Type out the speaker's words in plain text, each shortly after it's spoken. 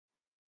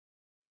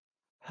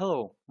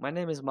Hello, my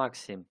name is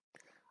Maksim.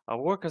 I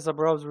work as a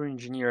browser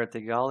engineer at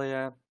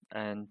Igalia,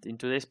 and in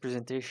today's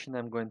presentation,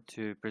 I'm going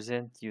to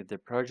present you the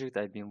project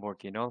I've been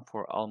working on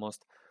for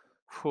almost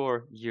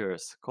 4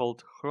 years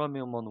called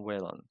Chromium on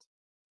Wayland.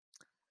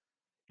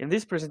 In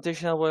this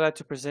presentation, I would like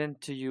to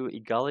present to you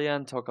Igalia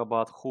and talk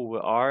about who we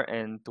are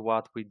and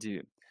what we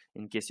do,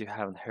 in case you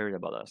haven't heard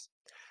about us.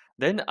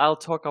 Then I'll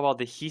talk about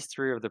the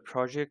history of the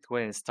project,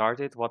 when it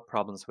started, what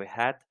problems we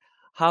had,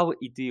 how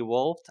it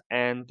evolved,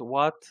 and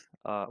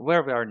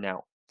where we are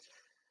now.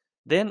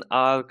 Then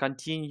I'll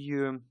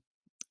continue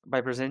by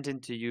presenting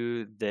to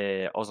you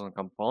the ozone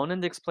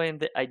component, explain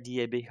the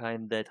idea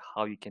behind that,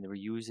 how you can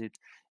reuse it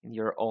in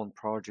your own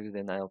project.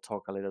 Then I'll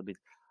talk a little bit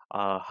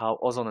how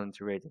ozone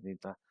integrated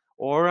into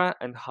Aura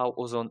and how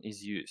ozone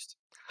is used.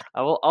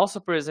 I will also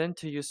present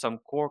to you some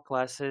core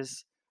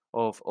classes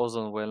of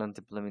ozone Wayland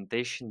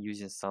implementation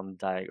using some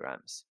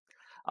diagrams.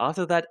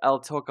 After that, I'll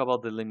talk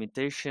about the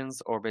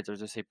limitations, or better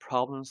to say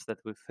problems, that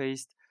we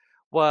faced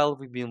while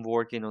we've been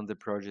working on the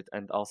project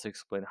and also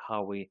explain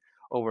how we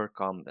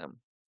overcome them.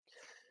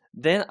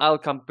 Then I'll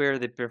compare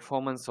the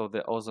performance of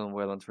the Ozone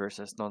Wayland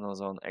versus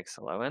non-Ozone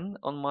X11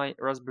 on my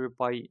Raspberry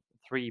Pi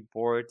 3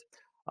 board.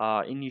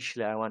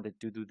 Initially, I wanted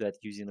to do that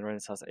using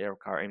Renesas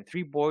Aircar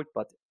M3 board,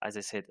 but as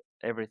I said,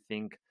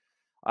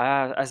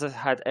 as I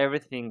had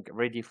everything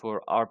ready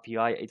for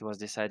RPI, it was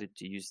decided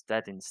to use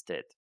that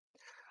instead.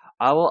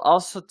 I will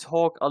also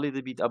talk a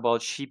little bit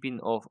about shipping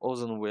of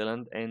Ozone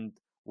Wayland and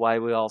why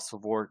we also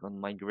work on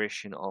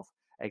migration of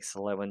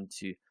X11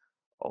 to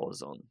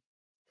Ozone.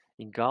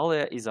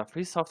 Igalia is a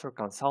free software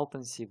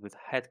consultancy with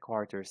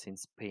headquarters in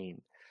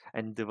Spain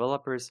and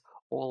developers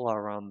all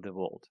around the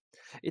world.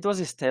 It was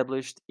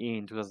established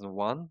in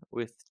 2001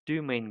 with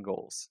two main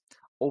goals: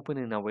 open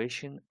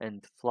innovation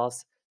and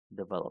flawless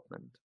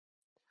development.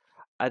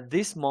 At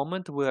this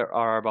moment, there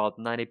are about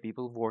 90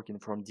 people working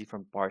from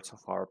different parts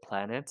of our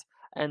planet,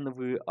 and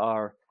we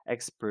are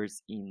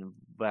experts in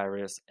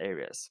various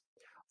areas.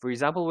 For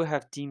example, we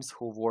have teams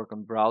who work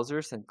on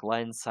browsers and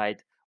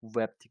client-side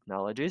web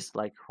technologies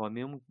like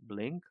Chromium,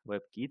 Blink,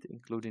 WebKit,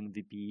 including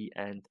VPE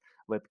and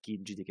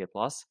WebKit GTK+,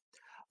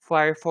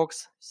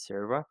 Firefox,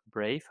 Server,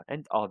 Brave,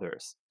 and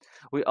others.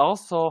 We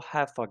also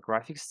have a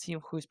graphics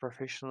team who is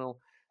professional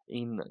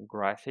in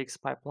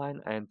graphics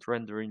pipeline and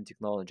rendering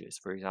technologies,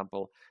 for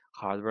example,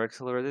 hardware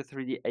accelerated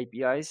 3D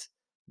APIs,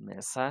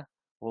 Mesa,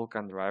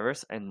 Vulkan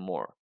drivers, and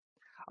more.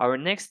 Our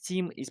next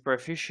team is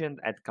proficient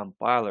at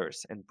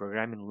compilers and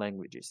programming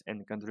languages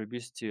and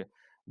contributes to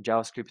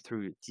JavaScript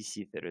through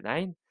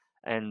TC39,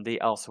 and they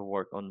also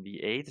work on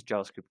V8,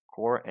 JavaScript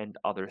Core, and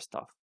other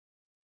stuff.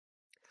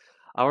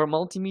 Our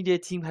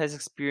multimedia team has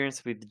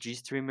experience with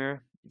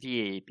GStreamer,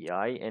 VA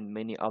API, and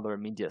many other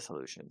media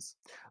solutions.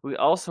 We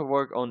also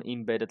work on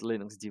embedded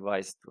Linux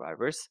device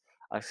drivers,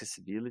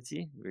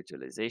 accessibility,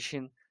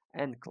 virtualization,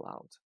 and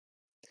cloud.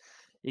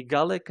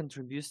 Igale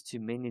contributes to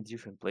many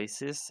different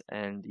places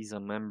and is a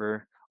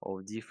member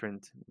of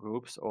different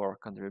groups or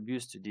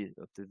contributes to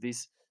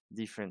these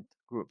different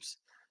groups.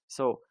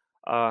 So,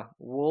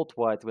 World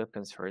Wide Web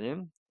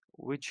Consortium,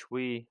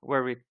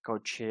 where we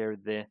co-chair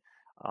the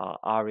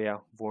area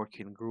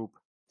working group,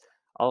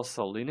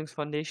 also Linux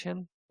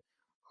Foundation,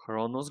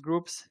 Chronos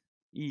groups,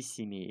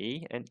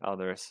 eCMEA, and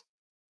others.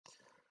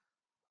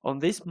 On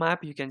this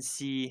map, you can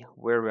see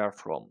where we are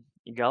from.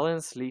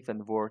 Igalians live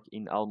and work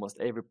in almost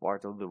every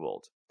part of the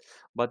world.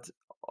 But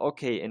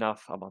okay,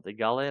 enough about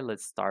Igalia.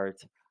 Let's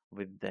start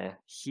with the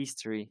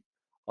history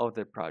of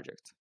the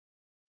project.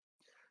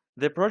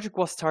 The project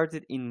was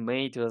started in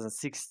May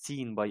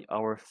 2016 by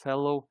our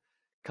fellow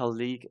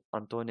colleague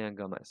Antonia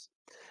Gomez.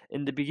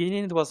 In the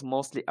beginning, it was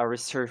mostly a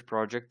research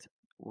project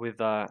with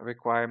a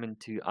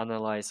requirement to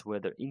analyze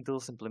whether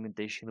Intel's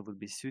implementation would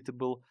be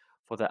suitable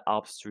for the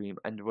upstream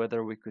and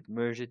whether we could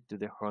merge it to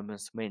the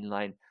Chromium's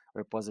mainline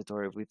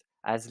repository with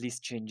as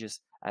least changes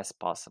as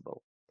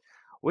possible.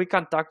 We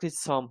contacted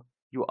some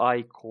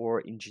UI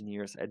core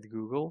engineers at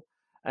Google,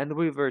 and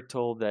we were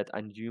told that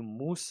a new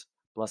Moose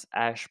plus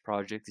Ash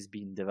project is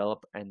being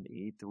developed, and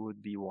it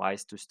would be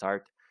wise to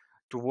start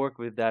to work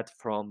with that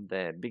from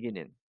the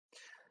beginning.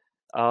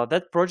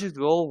 That project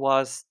goal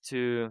was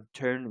to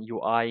turn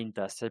UI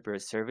into a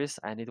separate service,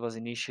 and it was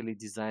initially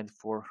designed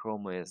for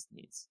Chrome OS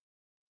needs.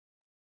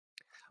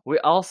 We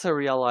also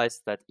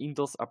realized that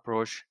Intel's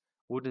approach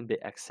wouldn't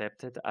be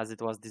accepted as it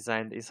was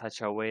designed in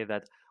such a way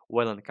that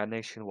Wayland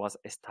connection was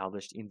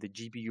established in the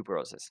GPU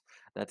process,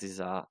 that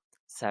is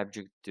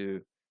subject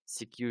to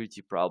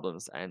security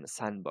problems and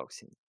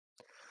sandboxing.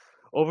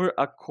 Over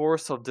a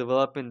course of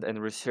development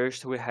and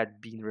research, we had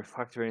been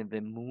refactoring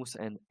the Moose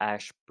and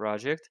Ash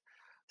project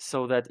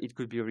so that it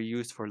could be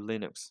reused for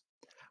Linux.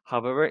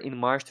 However, in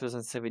March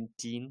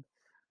 2017,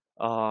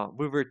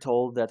 we were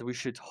told that we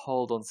should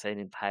hold on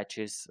sending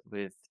patches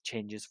with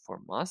changes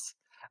for Moss,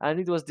 and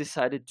it was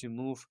decided to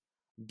move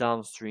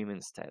downstream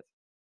instead.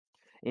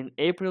 In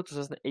April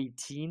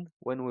 2018,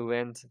 when we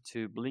went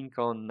to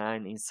BlinkOn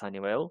 9 in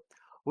Sunnyvale,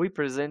 we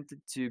presented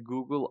to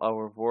Google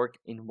our work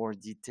in more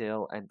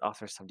detail, and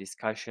after some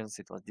discussions,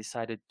 it was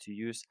decided to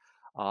use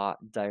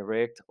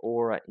direct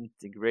Aura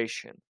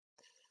integration.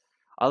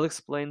 I'll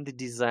explain the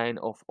design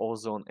of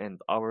Ozone and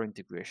our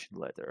integration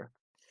later.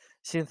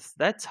 Since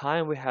that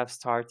time, we have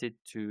started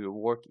to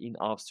work in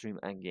upstream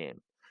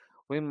again.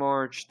 We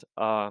merged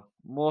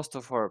most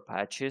of our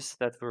patches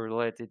that were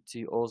related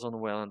to ozone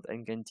wetland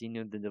and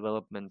continued the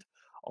development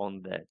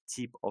on the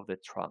tip of the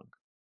trunk.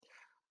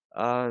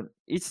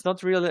 It's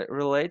not really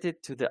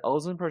related to the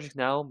ozone project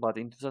now, but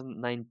in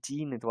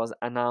 2019 it was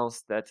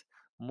announced that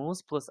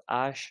Moose plus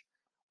Ash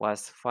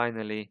was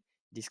finally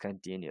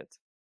discontinued.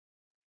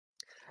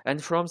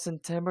 And from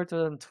September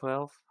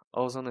 2012,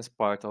 ozone is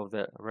part of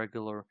the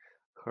regular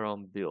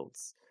Chrome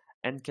builds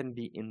and can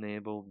be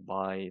enabled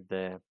by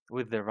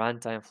with the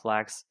runtime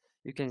flags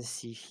you can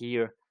see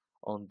here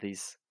on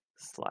this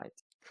slide.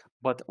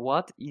 But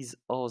what is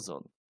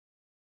ozone?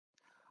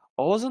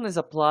 Ozone is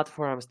a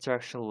platform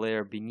abstraction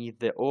layer beneath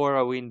the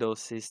Aura Windows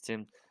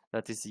system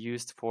that is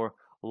used for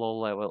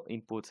low-level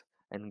input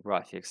and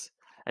graphics.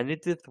 And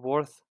it is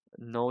worth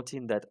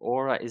noting that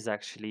Aura is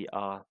actually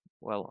a,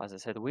 well, as I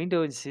said,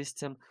 Windows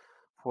system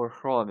for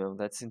Chromium,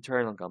 that's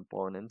internal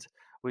component,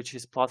 which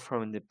is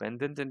platform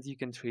independent, and you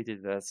can treat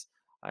it as,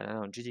 I don't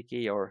know,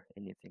 GTK or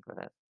anything like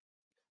that.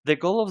 The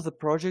goal of the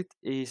project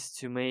is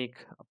to make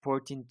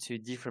porting to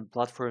different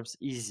platforms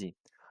easy.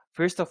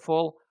 First of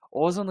all,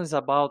 Ozone is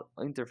about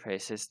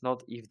interfaces,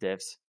 not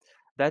if-devs.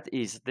 That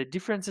is, the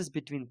differences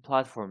between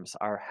platforms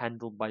are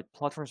handled by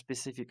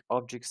platform-specific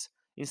objects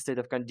instead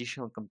of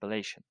conditional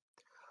compilation.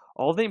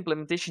 All the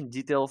implementation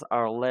details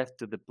are left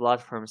to the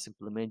platforms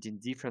implementing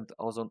different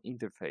Ozone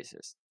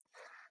interfaces.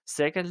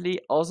 Secondly,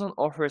 Ozone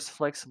offers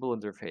flexible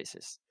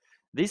interfaces.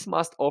 This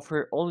must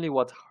offer only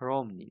what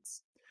Chrome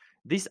needs.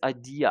 This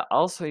idea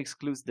also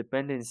excludes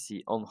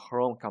dependency on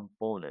Chrome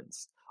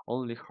components.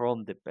 Only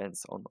Chrome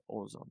depends on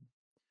Ozone.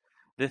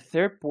 The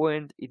third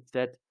point is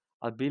that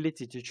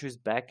ability to choose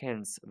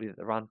backends with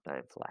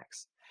runtime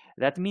flags.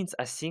 That means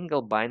a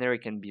single binary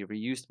can be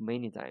reused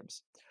many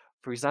times.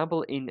 For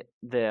example, in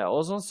the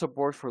Ozone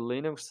support for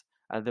Linux,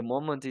 at the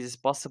moment it is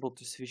possible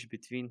to switch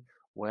between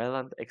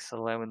Wayland,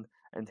 X11,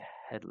 and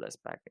headless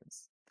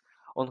backends.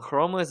 On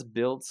Chrome OS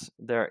builds,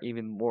 there are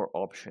even more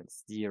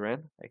options: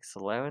 DRM,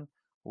 X11,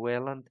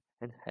 Wayland,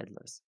 and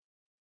headless.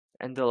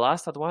 And the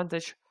last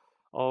advantage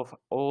of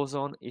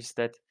Ozone is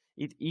that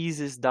it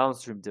eases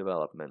downstream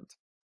development.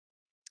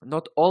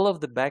 Not all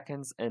of the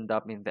backends end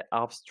up in the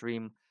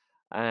upstream,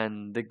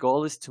 and the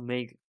goal is to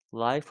make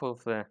life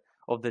of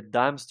the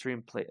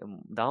downstream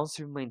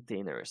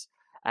maintainers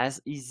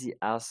as easy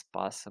as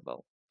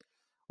possible.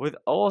 With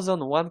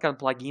Ozone, one can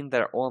plug in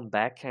their own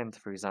backend,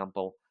 for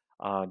example,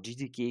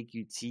 GTK,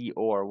 Qt,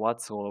 or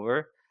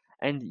whatsoever,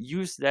 and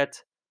use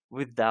that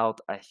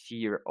without a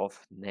fear of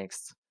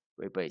next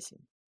rebasing.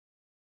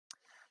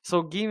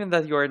 So given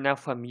that you are now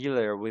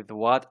familiar with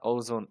what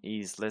Ozone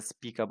is, let's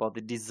speak about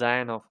the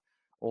design of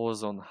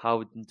Ozone,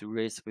 how it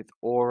integrates with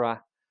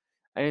Aura,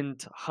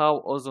 and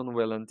how Ozone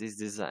Wayland is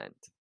designed.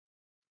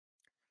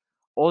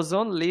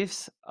 Ozone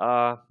lives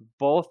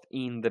both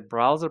in the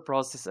browser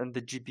process and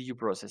the GPU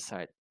process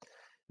side.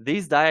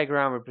 This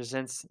diagram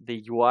represents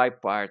the UI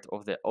part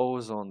of the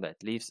Ozone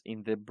that lives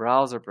in the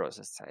browser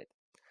process side.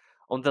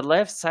 On the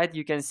left side,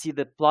 you can see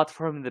the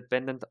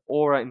platform-independent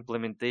Aura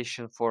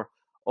implementation for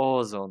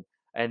Ozone,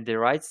 and the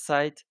right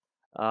side,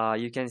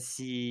 you can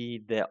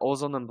see the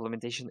Ozone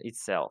implementation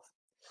itself.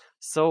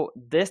 So,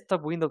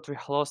 desktop Window Tree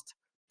Host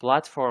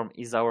platform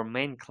is our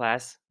main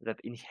class that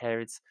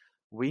inherits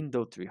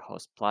Window Tree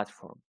Host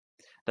platform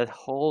that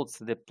holds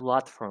the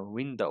platform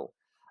window,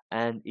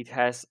 and it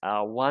has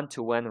a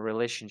one-to-one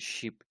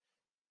relationship.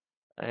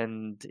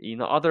 And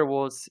in other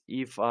words,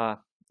 if a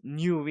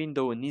new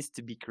window needs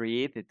to be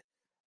created,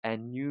 a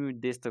new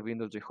desktop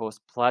Window Tree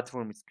Host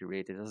platform is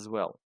created as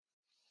well.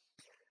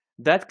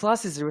 That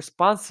class is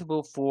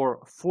responsible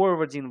for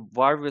forwarding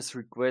various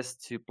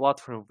requests to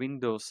platform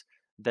windows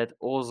that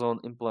Ozone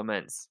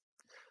implements.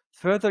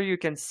 Further, you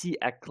can see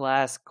a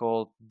class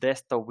called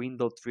Desktop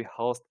Window Tree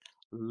Host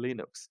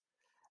Linux.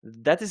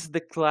 That is the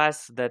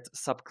class that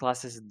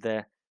subclasses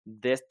the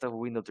Desktop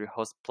Window Tree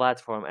Host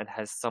platform and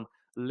has some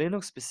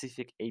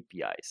Linux-specific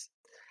APIs.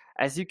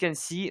 As you can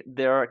see,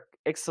 there are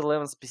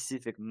X11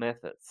 specific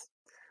methods.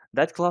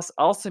 That class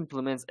also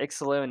implements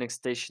X11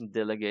 extension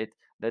delegate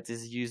that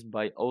is used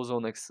by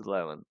Ozone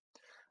X11.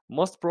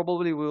 Most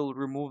probably we will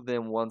remove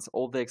them once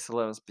all the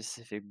X11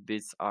 specific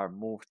bits are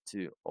moved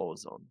to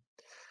Ozone.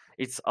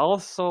 It's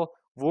also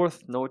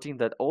worth noting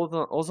that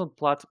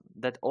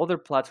other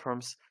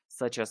platforms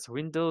such as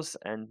Windows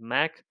and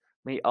Mac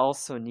may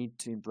also need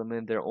to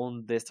implement their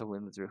own desktop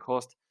Window Tree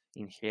Host,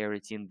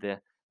 inheriting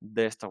the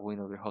desktop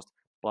Window Tree Host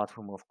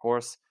platform, of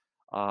course,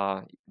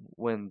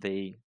 when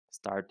they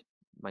start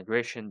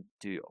migration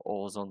to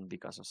Ozone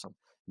because of some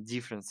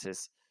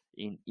differences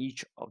in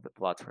each of the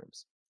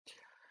platforms.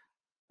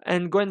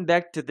 And going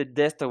back to the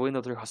desktop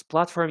Window Tree Host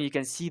platform, you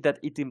can see that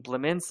it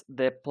implements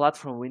the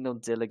platform window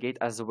delegate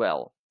as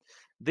well.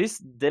 This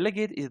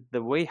delegate is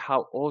the way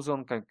how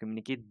Ozone can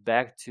communicate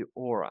back to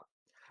Aura.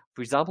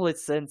 For example, it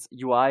sends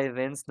UI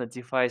events,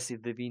 notifies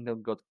if the window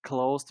got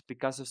closed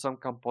because of some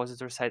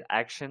compositor side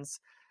actions,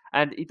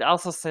 and it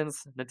also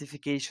sends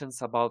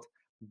notifications about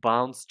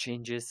bounce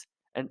changes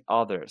and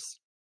others.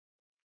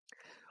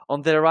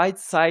 On the right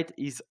side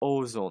is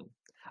Ozone.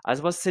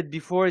 As was said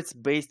before, it's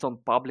based on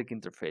public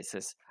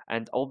interfaces,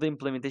 and all the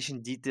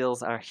implementation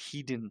details are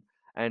hidden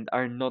and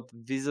are not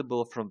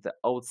visible from the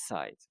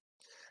outside.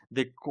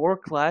 The core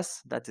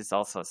class, that is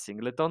also a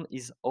singleton,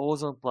 is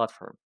Ozone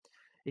Platform.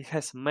 It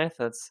has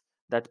methods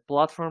that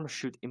platform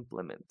should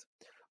implement.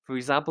 For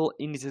example,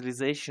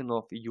 initialization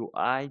of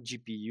UI,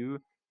 GPU,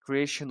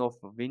 creation of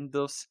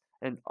windows,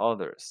 and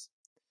others.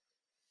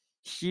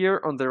 Here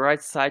on the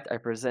right side, I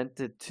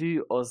presented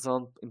two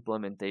Ozone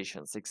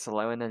implementations,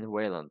 X11 and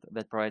Wayland,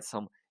 that provide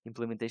some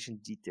implementation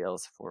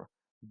details for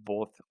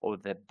both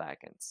of the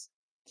backends.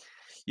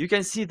 You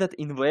can see that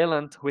in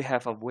Wayland, we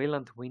have a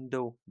Wayland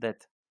window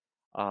that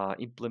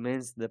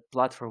implements the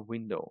platform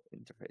window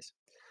interface,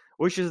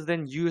 which is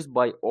then used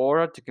by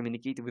Aura to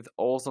communicate with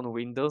Ozone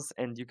windows,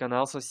 and you can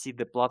also see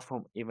the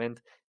platform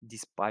event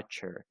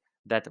dispatcher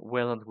that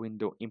Wayland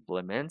window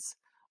implements,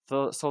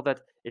 so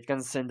that it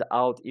can send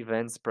out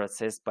events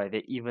processed by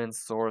the event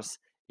source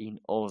in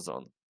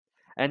Ozone.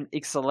 And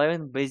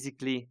X11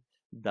 basically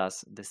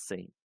does the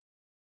same.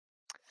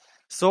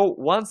 So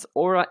once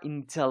Aura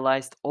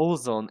initialized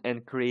Ozone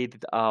and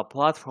created a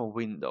platform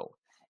window,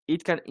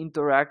 it can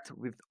interact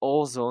with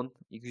Ozone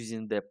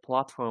using the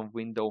platform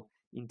window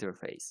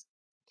interface.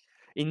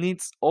 In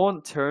its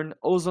own turn,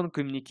 Ozone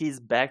communicates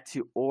back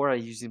to Aura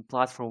using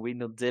platform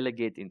window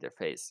delegate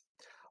interface.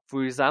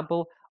 For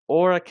example,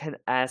 Aura can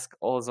ask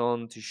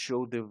Ozone to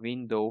show the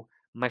window,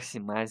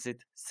 maximize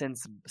it,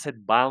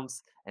 set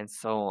bounds, and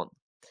so on.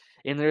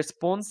 In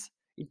response,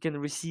 it can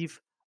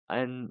receive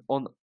an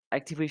on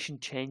activation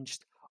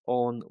changed,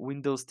 on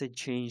Windows state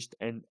changed,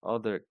 and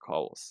other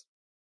calls.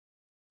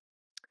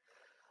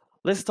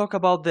 Let's talk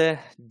about the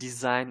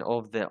design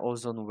of the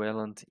Ozone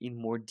Wayland in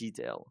more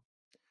detail.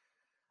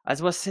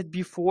 As was said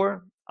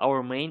before,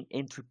 our main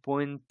entry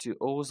point to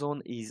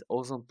Ozone is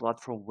Ozone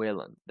Platform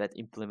Wayland that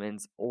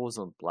implements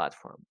Ozone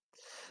Platform.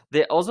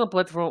 The Ozone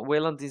Platform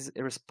Wayland is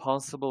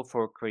responsible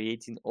for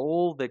creating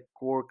all the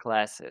core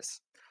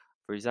classes.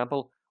 For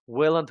example,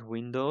 Wayland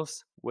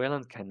Windows,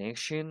 Wayland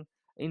Connection,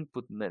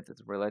 Input Method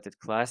related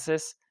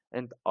classes,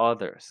 and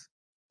others.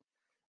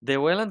 The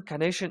Wayland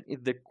Connection is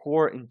the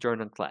core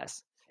internal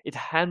class. It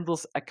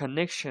handles a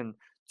connection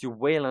to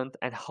Wayland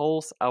and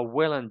holds a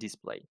Wayland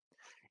display.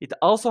 It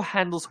also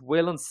handles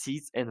Wayland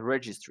seeds and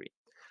registry.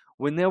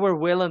 Whenever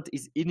Wayland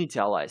is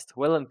initialized,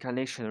 Wayland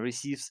Connection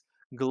receives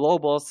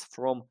globals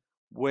from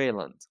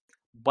Wayland,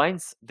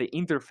 binds the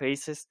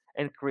interfaces,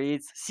 and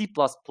creates C++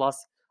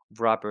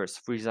 wrappers,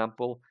 for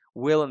example,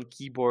 Wayland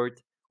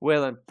Keyboard,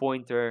 Wayland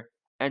Pointer,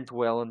 and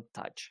Wayland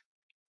Touch.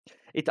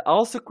 It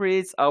also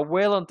creates a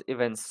Wayland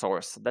event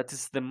source that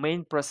is the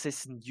main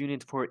processing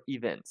unit for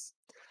events.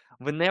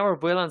 Whenever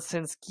Wayland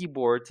sends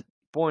keyboard,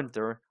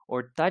 pointer,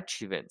 or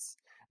touch events,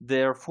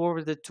 they are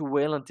forwarded to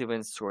Wayland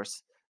event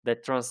source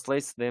that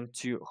translates them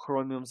to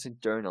Chromium's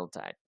internal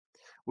type,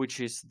 which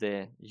is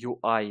the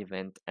UI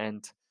event,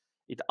 and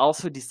it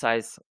also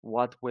decides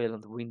what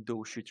Wayland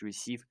window should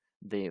receive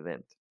the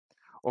event.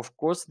 Of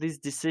course, this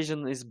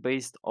decision is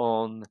based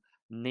on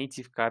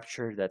native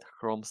capture that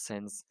Chrome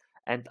sends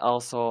and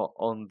also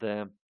on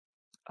the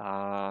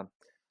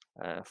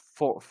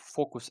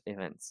focus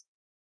events.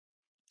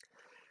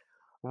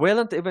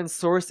 Wayland Event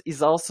Source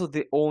is also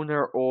the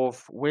owner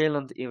of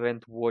Wayland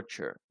Event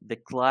Watcher, the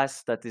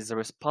class that is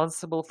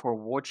responsible for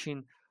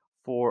watching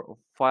for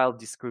file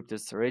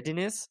descriptors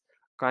readiness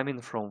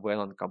coming from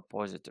Wayland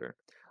Compositor,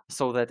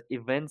 so that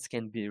events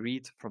can be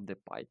read from the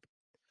pipe.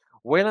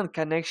 Wayland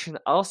Connection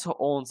also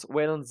owns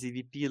Wayland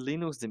ZVP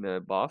Linux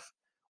daemon buff,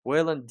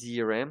 Wayland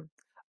DRM,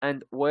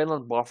 and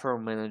Wayland Buffer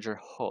Manager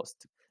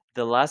host.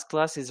 The last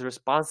class is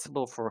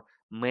responsible for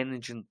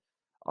managing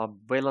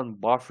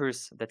Wayland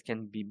buffers that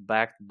can be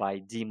backed by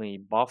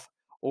DMA buff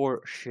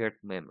or shared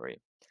memory.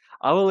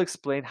 I will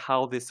explain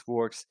how this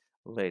works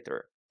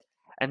later.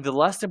 And the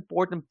last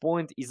important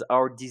point is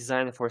our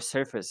design for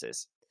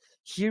surfaces.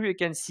 Here you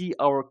can see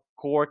our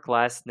core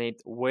class named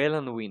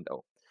Wayland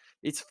Window.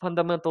 Its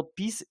fundamental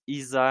piece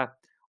is a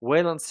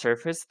Wayland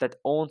surface that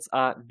owns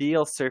a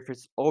VL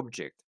surface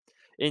object.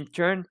 In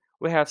turn,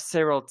 we have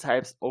several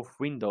types of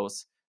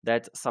windows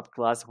that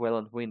subclass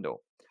Wayland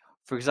window.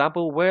 For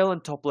example,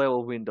 Wayland top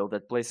level window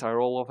that plays a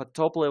role of a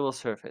top level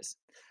surface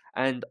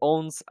and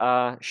owns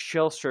a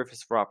shell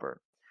surface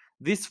wrapper.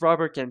 This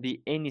wrapper can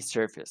be any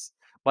surface,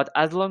 but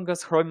as long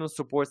as Chromium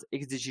supports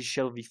XDG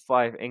Shell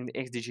v5 and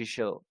XDG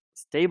Shell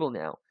stable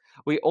now,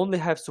 we only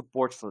have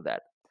support for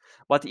that.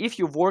 But if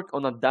you work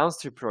on a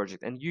downstream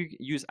project and you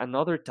use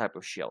another type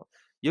of shell,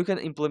 you can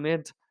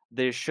implement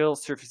the shell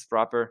surface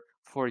wrapper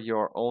for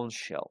your own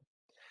shell.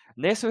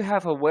 Next, we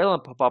have a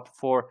Wayland pop-up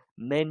for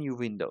menu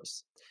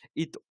windows.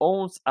 It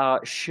owns a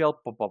shell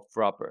pop-up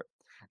wrapper.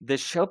 The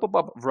shell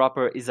pop-up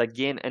wrapper is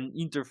again an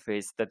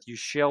interface that your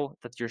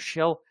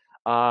shell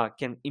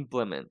can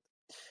implement.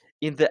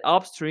 In the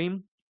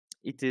upstream,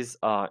 it is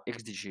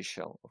XDG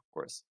shell, of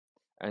course,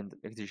 and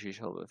XDG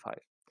shell v5.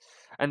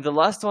 And the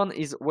last one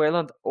is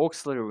Wayland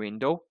auxiliary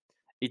window.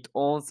 It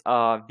owns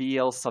a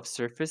VL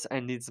subsurface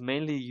and it's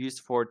mainly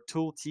used for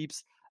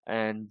tooltips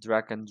and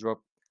drag and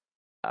drop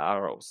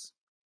arrows.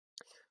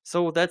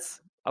 So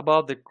that's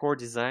about the core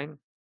design.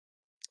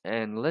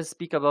 And let's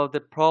speak about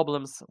the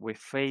problems we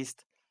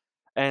faced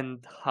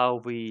and how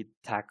we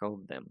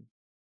tackled them.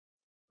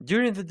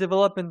 During the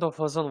development of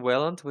Ozone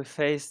Wayland, we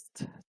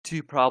faced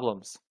two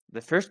problems.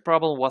 The first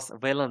problem was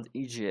Wayland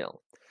EGL.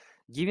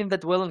 Given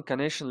that Wayland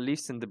connection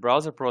lives in the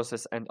browser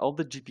process and all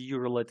the GPU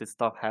related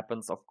stuff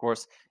happens, of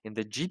course, in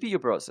the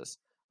GPU process,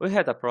 we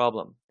had a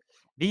problem.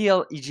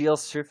 VL EGL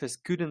surface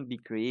couldn't be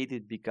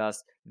created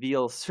because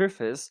VL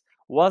surface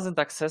wasn't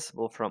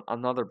accessible from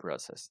another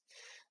process.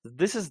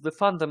 This is the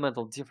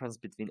fundamental difference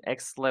between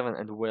X11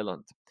 and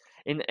Wayland.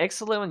 In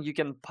X11, you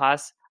can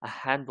pass a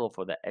handle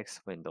for the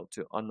X window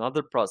to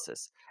another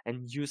process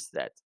and use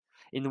that.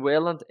 In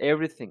Wayland,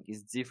 everything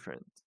is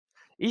different.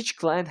 Each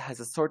client has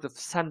a sort of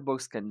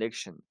sandbox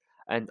connection,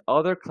 and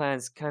other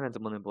clients cannot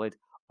manipulate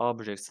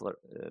objects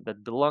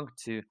that belong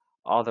to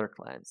other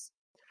clients.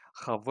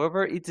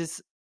 However, it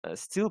is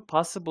still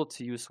possible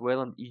to use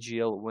Wayland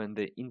EGL when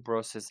the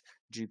in-process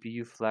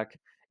GPU flag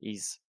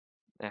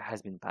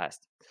has been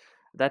passed.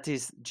 That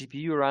is,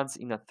 GPU runs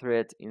in a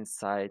thread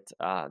inside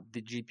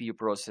the GPU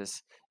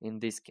process in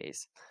this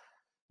case.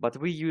 But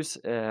we use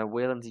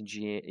Wayland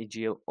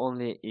EGL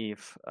only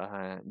if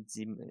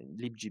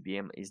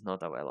libgbm is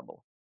not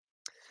available.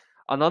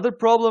 Another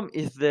problem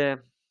is the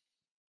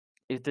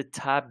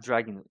tab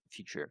dragging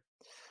feature.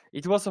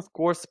 It was of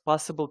course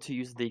possible to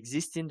use the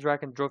existing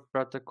drag and drop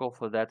protocol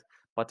for that,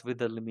 but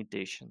with a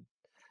limitation.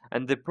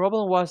 And the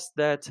problem was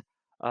that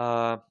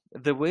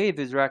the way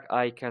the drag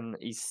icon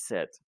is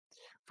set.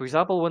 For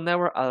example,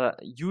 whenever a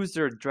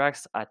user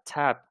drags a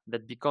tab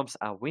that becomes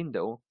a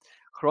window,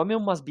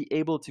 Chromium must be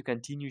able to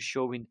continue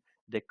showing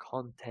the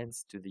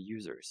contents to the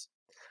users.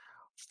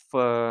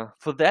 For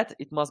that,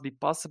 it must be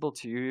possible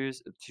to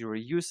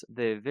reuse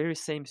the very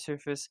same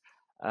surface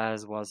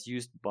as was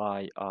used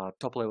by a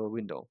top-level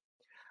window.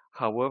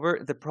 However,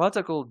 the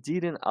protocol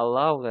didn't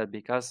allow that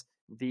because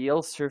the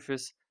ELCE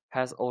surface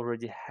has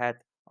already had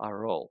a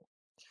role.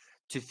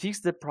 To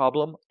fix the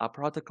problem, a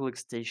protocol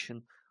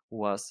extension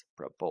was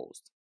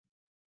proposed.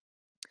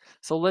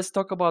 So let's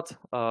talk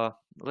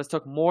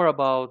more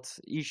about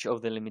each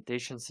of the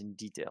limitations in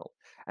detail.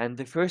 And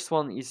the first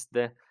one is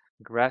the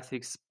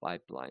graphics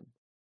pipeline.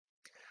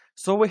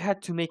 So we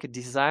had to make a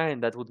design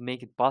that would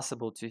make it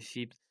possible to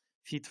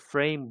fit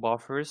frame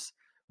buffers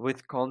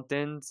with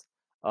content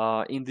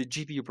in the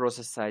GPU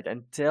process side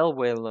and tell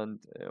Wayland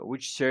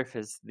which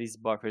surface these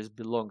buffers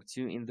belong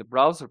to in the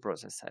browser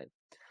process side.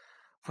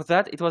 For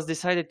that, it was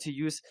decided to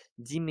use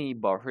DMA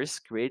buffers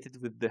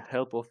created with the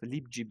help of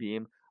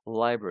libgbm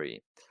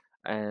library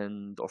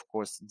and of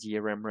course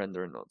DRM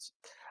render nodes,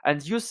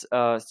 and use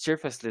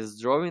surfaceless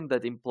drawing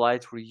that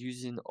implied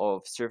reusing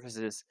of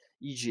surfaces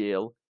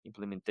EGL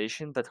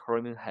implementation that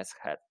Chromium has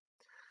had.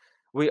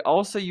 We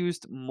also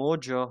used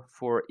Mojo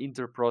for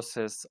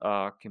inter-process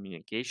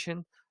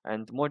communication,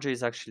 and Mojo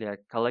is actually a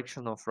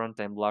collection of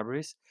runtime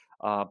libraries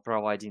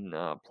providing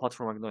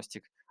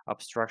platform-agnostic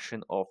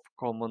abstraction of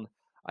common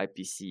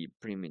IPC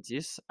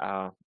primitives,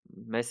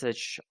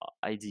 message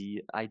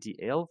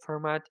IDL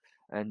format,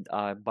 and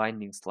a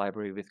bindings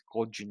library with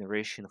code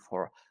generation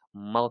for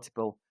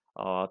multiple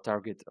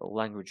target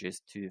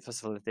languages to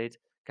facilitate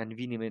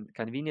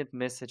convenient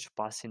message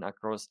passing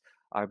across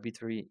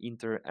arbitrary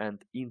inter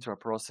and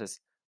intra-process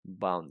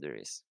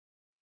boundaries.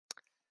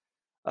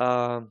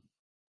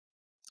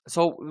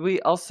 So we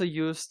also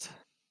used,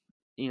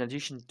 in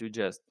addition to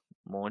just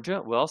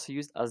Mojo, we also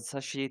used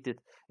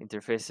associated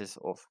interfaces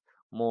of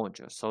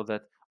Mojo so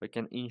that we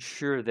can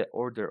ensure the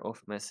order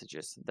of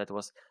messages. That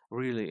was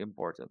really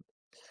important.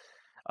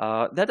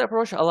 That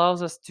approach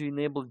allows us to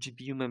enable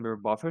GPU memory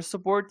buffer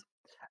support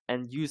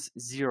and use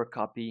zero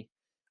copy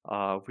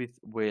with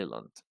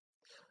Wayland.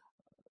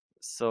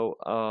 So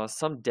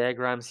some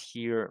diagrams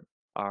here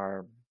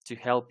are to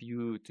help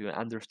you to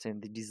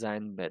understand the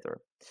design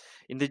better.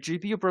 In the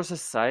GPU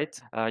process side,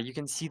 you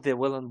can see the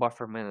Wayland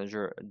Buffer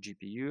Manager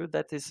GPU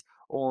that is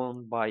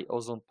owned by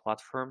Ozone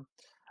platform.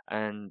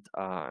 And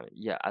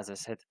yeah, as I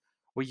said,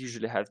 we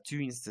usually have two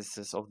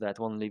instances of that,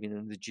 one living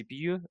in the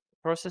GPU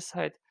process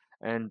side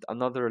and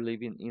another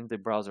living in the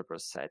browser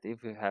process side.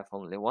 If we have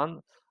only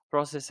one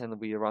process and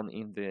we run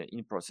in the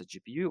in-process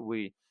GPU,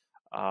 we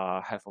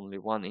have only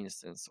one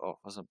instance of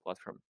Ozone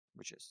platform,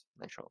 which is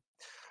natural.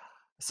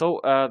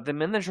 So the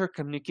manager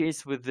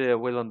communicates with the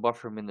Wayland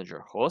Buffer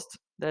Manager host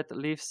that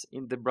lives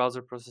in the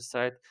browser process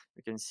side.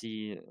 You can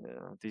see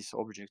this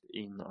object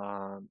in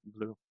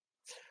blue.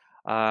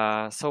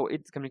 So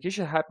its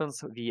communication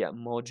happens via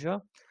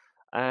Mojo,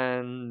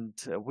 and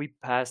we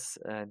pass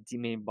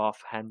DMA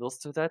buff handles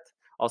to that,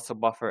 also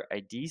buffer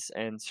IDs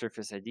and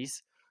surface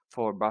IDs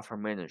for buffer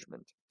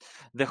management.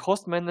 The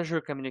host manager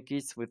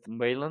communicates with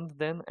Wayland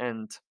then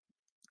and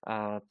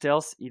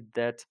tells it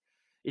that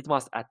it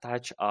must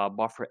attach a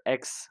buffer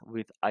X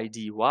with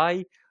ID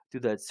Y to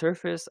that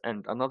surface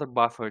and another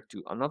buffer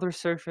to another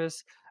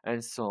surface,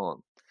 and so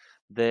on.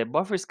 The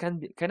buffers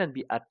cannot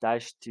be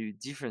attached to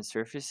different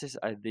surfaces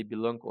as they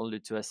belong only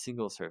to a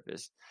single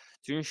surface.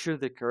 To ensure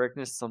the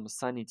correctness, some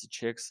sanity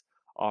checks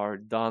are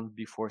done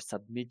before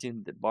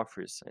submitting the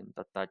buffers and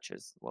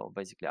attaches, well,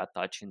 basically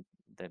attaching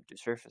them to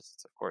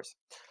surfaces, of course.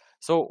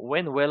 So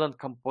when Wayland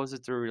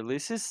Compositor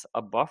releases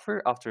a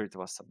buffer after it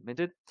was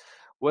submitted,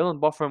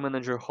 Wayland Buffer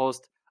Manager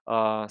host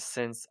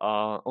sends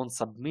on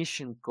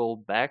submission call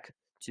back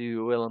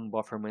to Wayland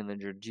Buffer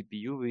Manager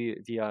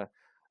GPU via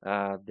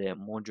the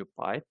module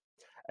pipe,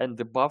 and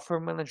the Buffer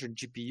Manager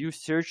GPU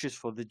searches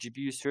for the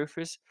GPU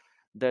surface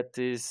that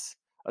is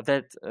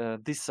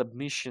this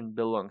submission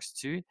belongs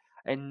to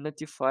and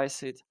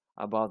notifies it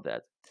about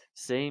that.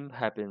 Same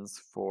happens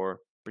for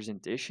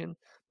presentation,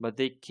 but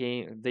these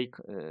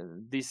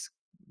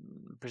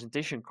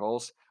presentation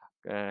calls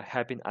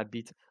happen a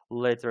bit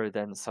later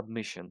than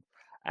submission,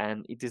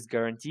 and it is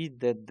guaranteed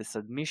that the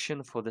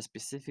submission for the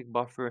specific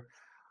buffer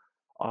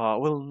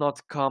will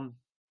not come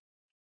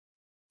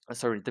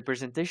sorry, the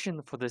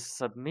presentation for the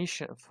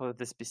submission for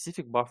the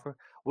specific buffer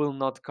will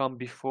not come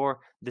before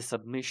the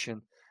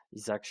submission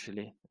is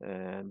actually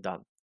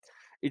done.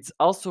 It's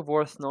also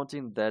worth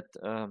noting that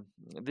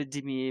the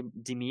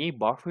DMA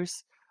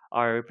buffers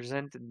are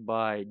represented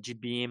by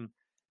GBM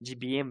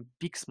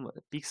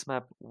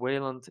Pixmap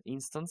Wayland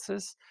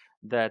instances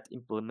that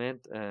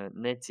implement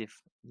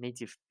native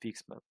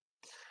Pixmap.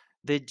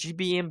 The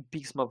GBM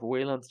Pixmap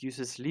Wayland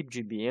uses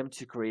libgbm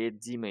to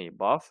create DMA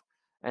buff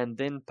and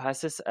then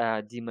passes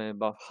a DMA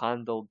buff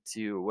handle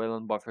to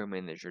Wayland Buffer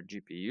Manager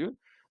GPU,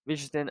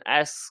 which then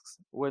asks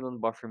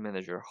Wayland Buffer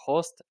Manager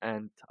host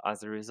and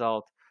as a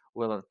result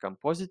Wayland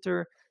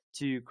Compositor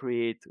to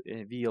create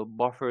VL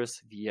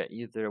buffers via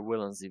either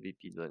Wayland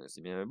ZVP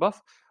DMA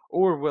buff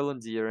or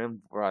Wayland DRM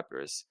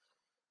wrappers.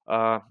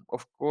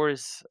 Of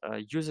course,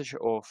 usage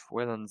of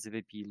Wayland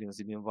ZVP,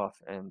 Linux DBMWAF,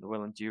 and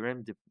Wayland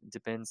DRM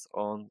depends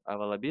on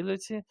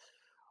availability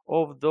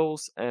of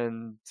those,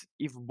 and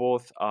if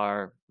both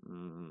are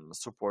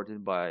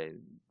supported by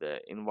the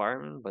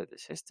environment, by the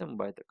system,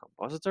 by the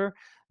compositor,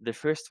 the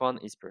first one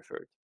is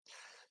preferred.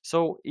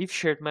 So if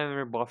shared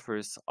memory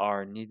buffers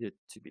are needed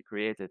to be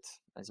created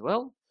as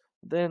well,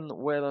 then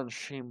Wayland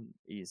shim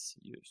is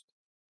used.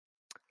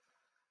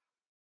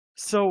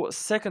 So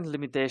second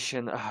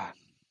limitation,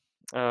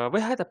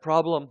 we had a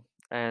problem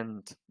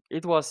and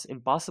it was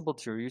impossible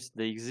to use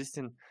the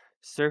existing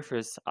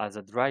surface as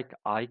a drag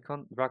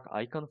icon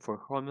for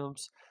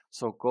Chromium's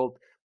so-called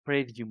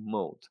preview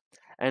mode.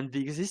 And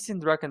the existing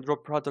drag and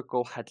drop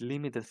protocol had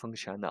limited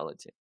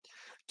functionality.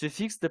 To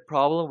fix the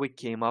problem, we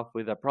came up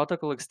with a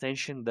protocol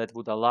extension that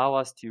would allow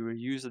us to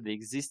reuse the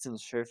existing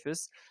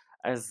surface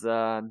as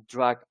a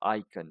drag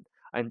icon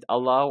and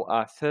allow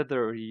a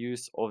further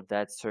reuse of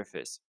that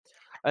surface.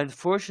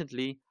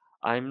 Unfortunately,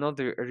 I'm not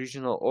the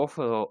original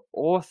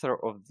author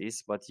of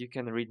this, but you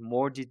can read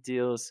more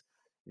details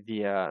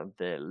via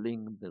the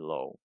link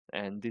below.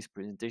 And this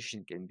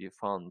presentation can be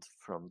found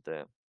from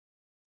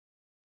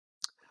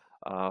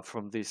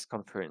this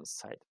conference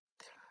site.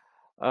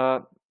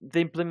 The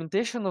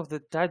implementation of the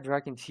type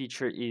dragging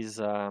feature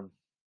is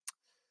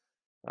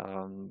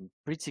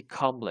pretty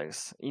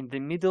complex. In the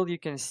middle, you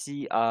can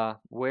see a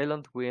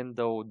Wayland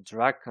window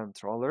drag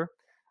controller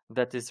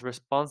that is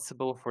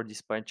responsible for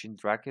dispatching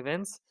drag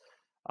events,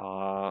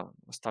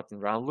 starting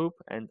round loop,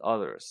 and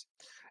others.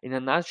 In a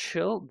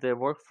nutshell, the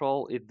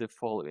workflow is the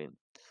following.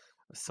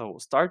 So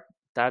start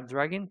tab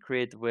dragging,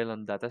 create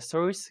Wayland data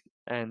source,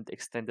 and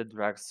extended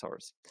drag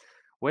source.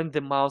 When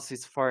the mouse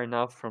is far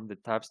enough from the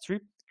tab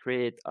strip,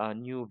 create a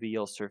new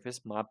VL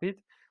surface, map it,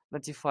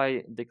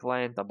 notify the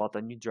client about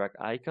a new drag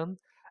icon,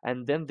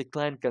 and then the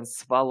client can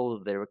swallow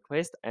the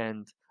request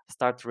and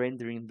start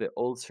rendering the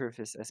old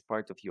surface as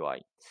part of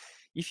UI.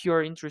 If you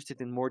are interested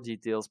in more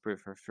details,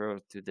 please refer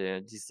to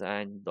the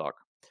design doc.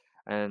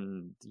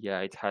 And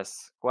yeah, it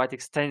has quite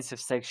extensive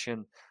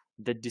section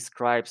that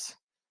describes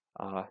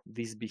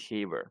this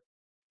behavior.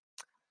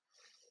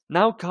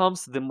 Now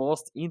comes the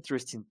most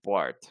interesting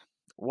part.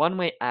 One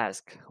may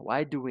ask,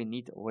 why do we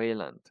need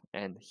Wayland?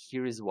 And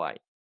here is why.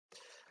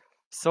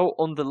 So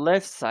on the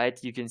left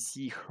side, you can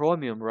see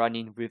Chromium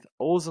running with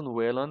Ozone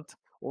Wayland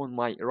on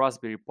my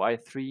Raspberry Pi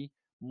 3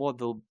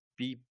 Model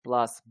B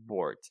Plus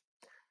board.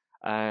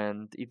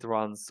 And it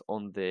runs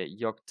on the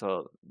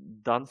Yocto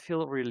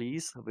Dunfield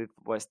release with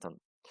Weston.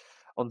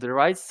 On the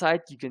right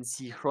side, you can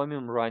see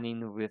Chromium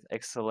running with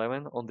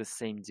X11 on the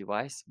same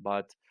device,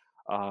 but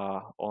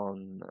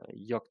on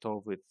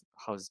Yocto with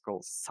how it's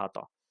called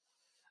SATA.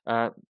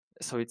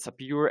 So it's a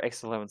pure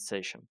X11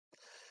 session.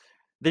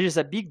 There is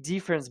a big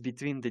difference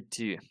between the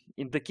two.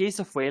 In the case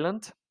of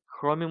Wayland,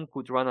 Chromium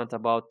could run at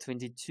about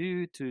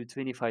 22 to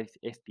 25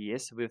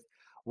 FPS with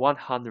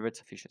 100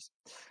 fishes,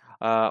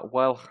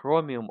 while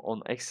Chromium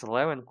on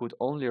X11 could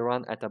only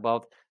run at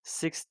about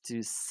 6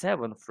 to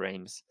 7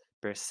 frames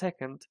per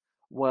second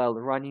while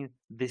running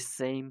the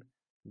same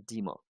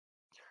demo.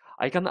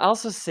 I can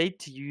also say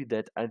to you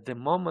that at the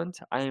moment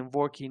I am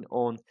working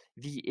on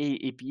VA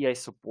API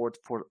support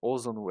for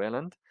Ozone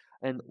Wayland,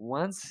 And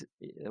once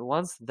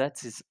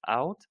that is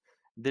out,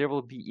 there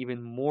will be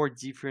even more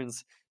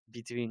difference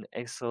between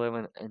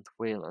X11 and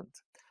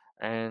Wayland.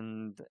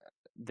 And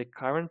the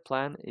current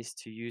plan is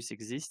to use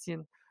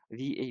existing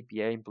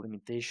vAPI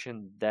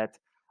implementation that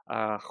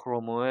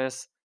Chrome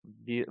OS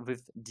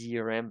with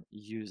DRM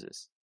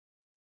uses.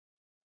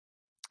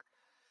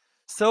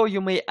 So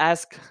you may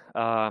ask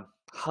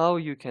how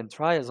you can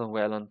try Ozone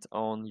Wayland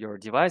on your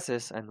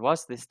devices and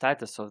what's the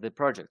status of the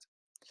project.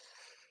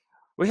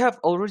 We have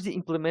already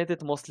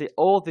implemented mostly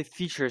all the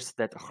features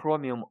that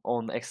Chromium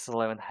on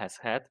X11 has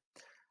had,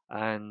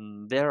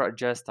 and there are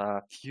just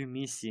a few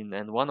missing,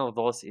 and one of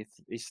those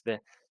is the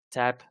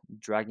tab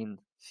dragging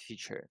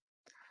feature.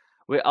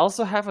 We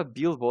also have a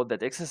build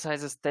that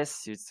exercises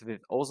test suites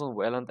with Ozone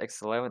Wayland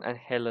X11 and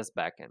headless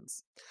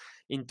backends.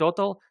 In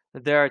total,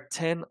 there are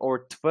 10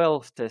 or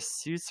 12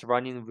 test suites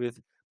running, with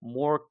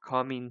more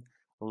coming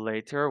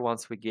later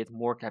once we get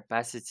more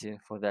capacity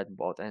for that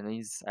bot, and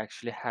this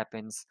actually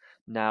happens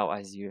now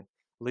as you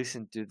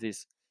listen to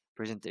this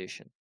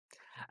presentation.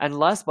 And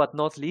last but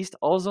not least,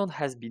 Ozone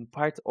has been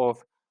part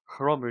of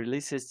Chrome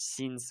releases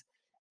since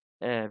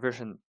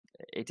version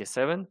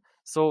 87.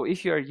 So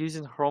if you are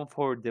using Chrome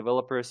for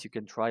developers, you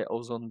can try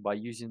Ozone by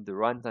using the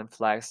runtime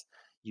flags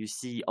you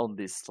see on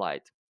this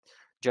slide.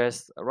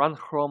 Just run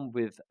Chrome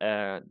with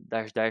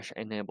dash dash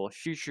enable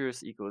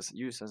features equals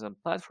use Ozone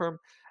platform,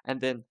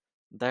 and then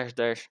dash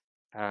dash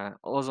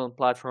Ozone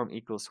platform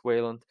equals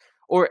Wayland,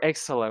 or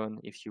X11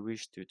 if you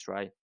wish to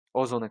try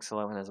Ozone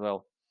X11 as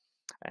well.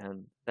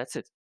 And that's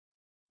it.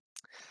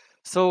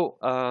 So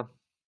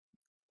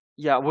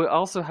yeah, we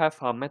also have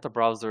a meta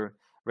browser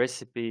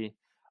recipe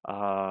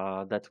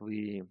that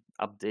we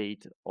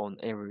update on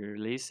every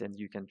release, and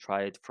you can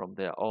try it from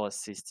the OS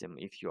system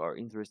if you are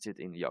interested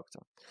in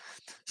Yocto.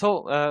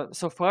 So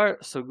so far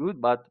so good,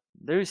 but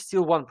there is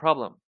still one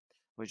problem,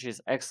 which is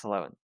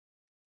X11.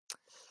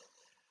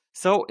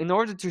 So in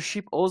order to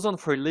ship Ozone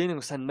for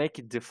Linux and make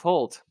it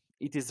default,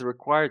 it is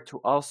required to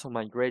also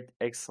migrate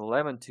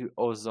X11 to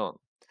Ozone.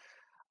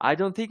 I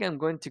don't think I'm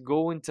going to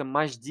go into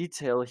much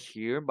detail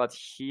here, but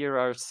here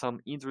are some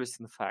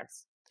interesting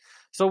facts.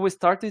 So we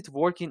started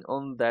working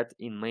on that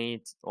in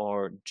May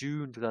or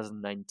June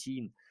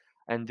 2019,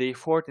 and the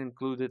effort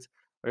included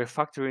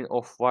refactoring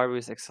of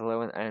various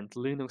X11 and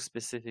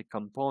Linux-specific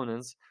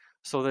components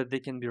so that they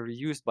can be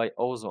reused by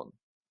Ozone.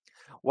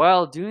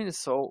 While doing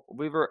so,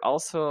 we were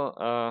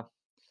also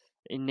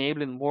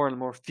enabling more and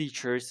more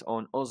features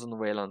on Ozone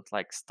Wayland,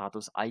 like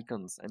status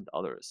icons and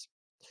others.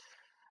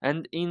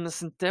 And in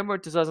September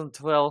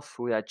 2012,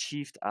 we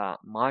achieved a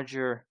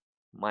major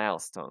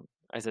milestone.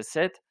 As I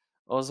said,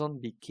 Ozone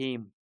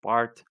became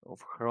part of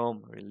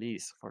Chrome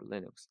release for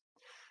Linux.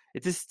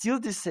 It is still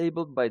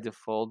disabled by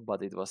default,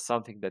 but it was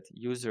something that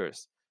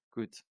users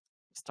could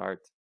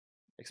start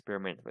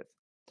experiment with.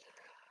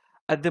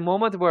 At the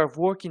moment, we are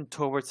working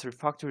towards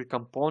refactory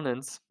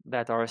components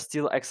that are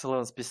still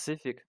X11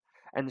 specific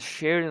and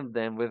sharing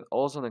them with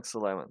Ozone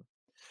X11.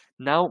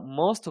 Now,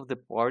 most of the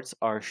parts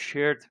are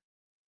shared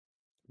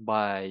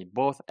by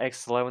both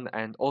X11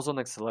 and Ozone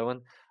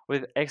X11,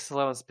 with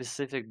X11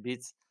 specific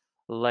bits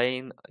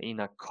laying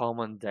in a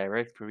common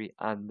directory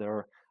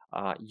under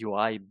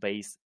UI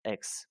base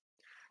X.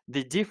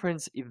 The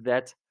difference is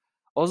that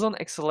Ozone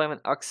X11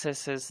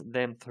 accesses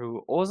them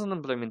through Ozone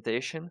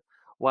implementation,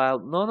 while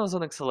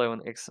non-Ozone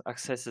X11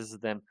 accesses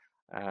them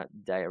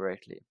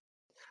directly.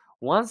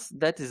 Once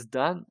that is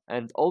done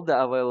and all the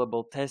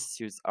available test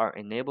suites are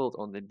enabled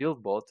on the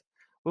build bot,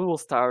 we will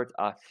start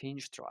a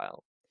Finch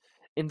trial.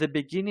 In the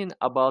beginning,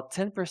 about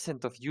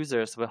 10% of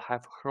users will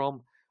have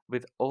Chrome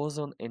with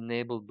Ozone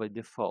enabled by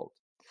default.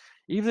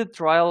 If the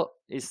trial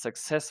is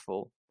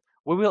successful,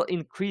 we will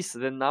increase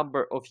the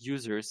number of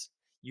users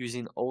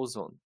using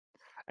Ozone.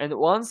 And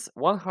once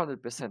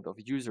 100% of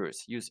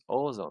users use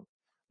Ozone,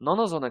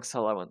 non-Ozone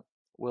X11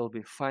 will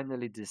be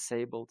finally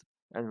disabled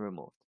and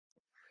removed.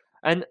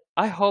 And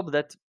I hope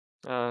that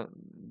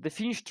the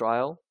Finch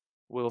trial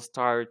will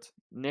start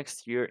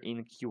next year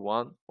in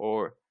Q1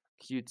 or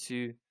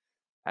Q2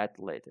 at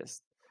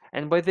latest.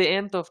 And by the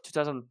end of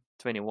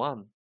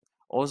 2021,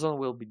 Ozone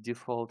will be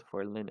default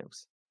for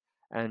Linux,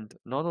 and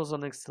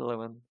non-Ozone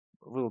X11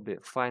 will be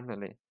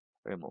finally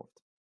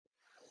removed.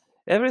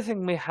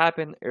 Everything may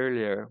happen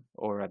earlier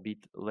or a bit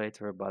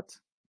later, but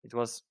it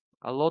was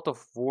a lot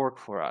of work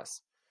for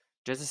us.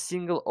 Just a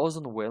single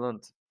Ozone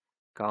Wayland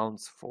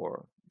counts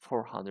for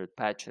 400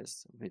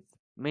 patches, with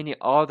many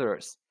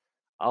others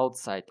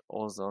outside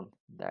Ozone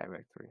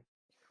directory.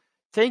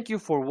 Thank you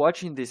for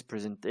watching this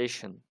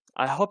presentation.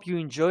 I hope you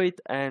enjoyed,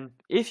 and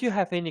if you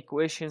have any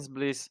questions,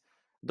 please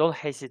don't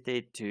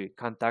hesitate to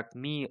contact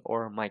me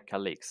or my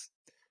colleagues.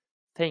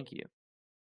 Thank you.